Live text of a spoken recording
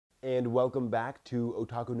and welcome back to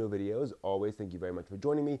Otaku No Videos. Always, thank you very much for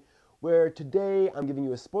joining me, where today I'm giving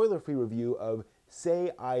you a spoiler-free review of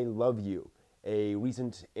Say I Love You, a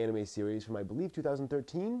recent anime series from, I believe,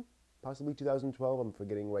 2013, possibly 2012, I'm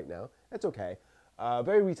forgetting right now. That's okay.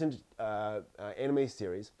 Very recent anime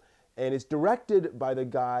series, and it's directed by the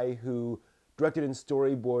guy who directed and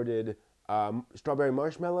storyboarded Strawberry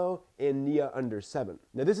Marshmallow and Nia Under 7.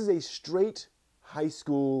 Now this is a straight high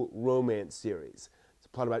school romance series. It's a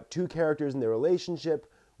plot about two characters and their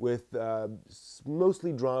relationship with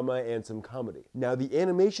mostly drama and some comedy. Now the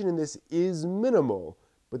animation in this is minimal,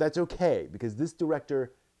 but that's okay because this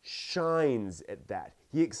director shines at that.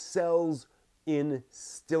 He excels in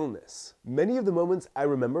stillness. Many of the moments I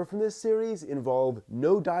remember from this series involve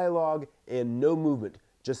no dialogue and no movement,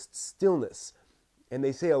 just stillness. And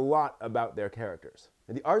they say a lot about their characters.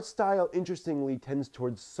 And the art style, interestingly, tends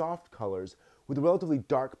towards soft colors with a relatively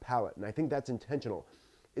dark palette, and I think that's intentional.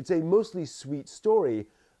 It's a mostly sweet story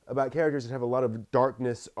about characters that have a lot of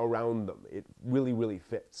darkness around them. It really, really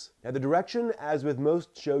fits. Now the direction, as with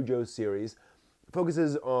most shoujo series,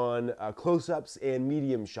 focuses on close-ups and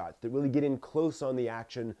medium shots that really get in close on the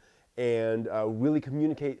action and really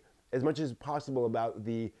communicate as much as possible about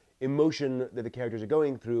the emotion that the characters are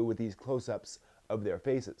going through with these close-ups of their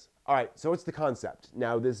faces. All right, so what's the concept?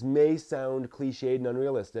 Now this may sound cliched and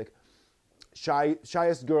unrealistic.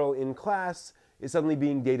 Shyest girl in class is suddenly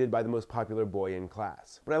being dated by the most popular boy in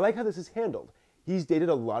class. But I like how this is handled. He's dated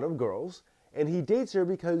a lot of girls, and he dates her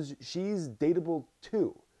because she's dateable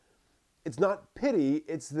too. It's not pity,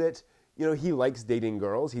 it's that, you know, he likes dating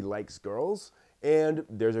girls, he likes girls, and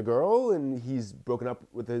there's a girl, and he's broken up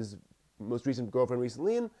with his most recent girlfriend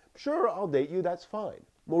recently, and sure, I'll date you, that's fine.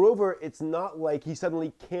 Moreover, it's not like he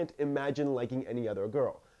suddenly can't imagine liking any other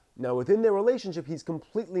girl. Now, within their relationship, he's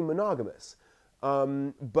completely monogamous,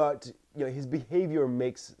 but you know, his behavior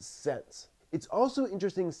makes sense. It's also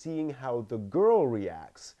interesting seeing how the girl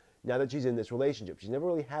reacts now that she's in this relationship. She's never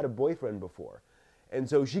really had a boyfriend before, and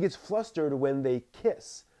so she gets flustered when they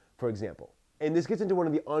kiss, for example. And this gets into one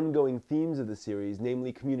of the ongoing themes of the series,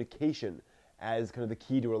 namely communication as kind of the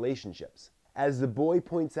key to relationships. As the boy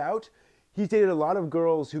points out, he's dated a lot of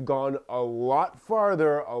girls who've gone a lot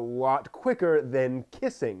farther, a lot quicker than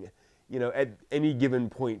kissing, you know, at any given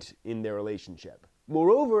point in their relationship.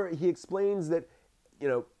 Moreover, he explains that, you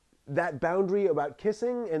know, that boundary about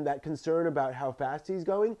kissing and that concern about how fast he's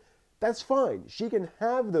going, that's fine. She can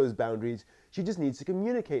have those boundaries. She just needs to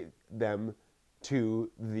communicate them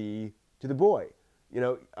to the boy. You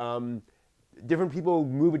know, different people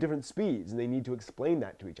move at different speeds, and they need to explain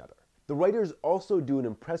that to each other. The writers also do an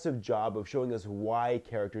impressive job of showing us why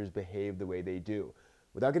characters behave the way they do.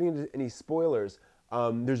 Without getting into any spoilers,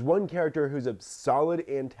 there's one character who's a solid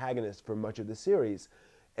antagonist for much of the series,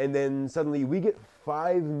 and then suddenly we get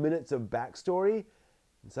 5 minutes of backstory,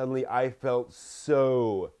 and suddenly I felt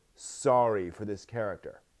so sorry for this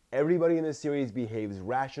character. Everybody in this series behaves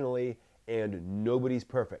rationally, and nobody's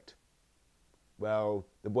perfect. Well,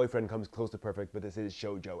 the boyfriend comes close to perfect, but this is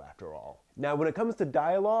shoujo after all. Now, when it comes to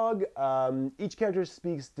dialogue, each character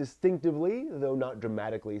speaks distinctively, though not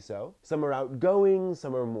dramatically so. Some are outgoing,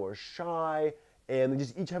 some are more shy, and they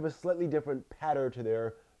just each have a slightly different pattern to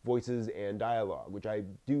their voices and dialogue, which I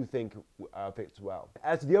do think fits well.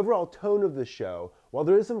 As to the overall tone of the show, while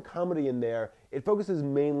there is some comedy in there, it focuses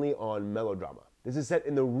mainly on melodrama. This is set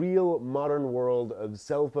in the real modern world of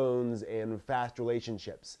cell phones and fast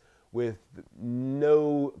relationships, with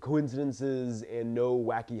no coincidences and no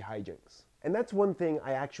wacky hijinks. And that's one thing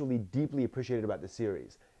I actually deeply appreciated about the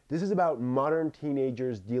series. This is about modern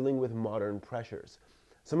teenagers dealing with modern pressures.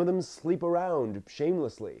 Some of them sleep around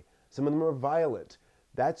shamelessly. Some of them are violent.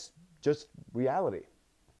 That's just reality.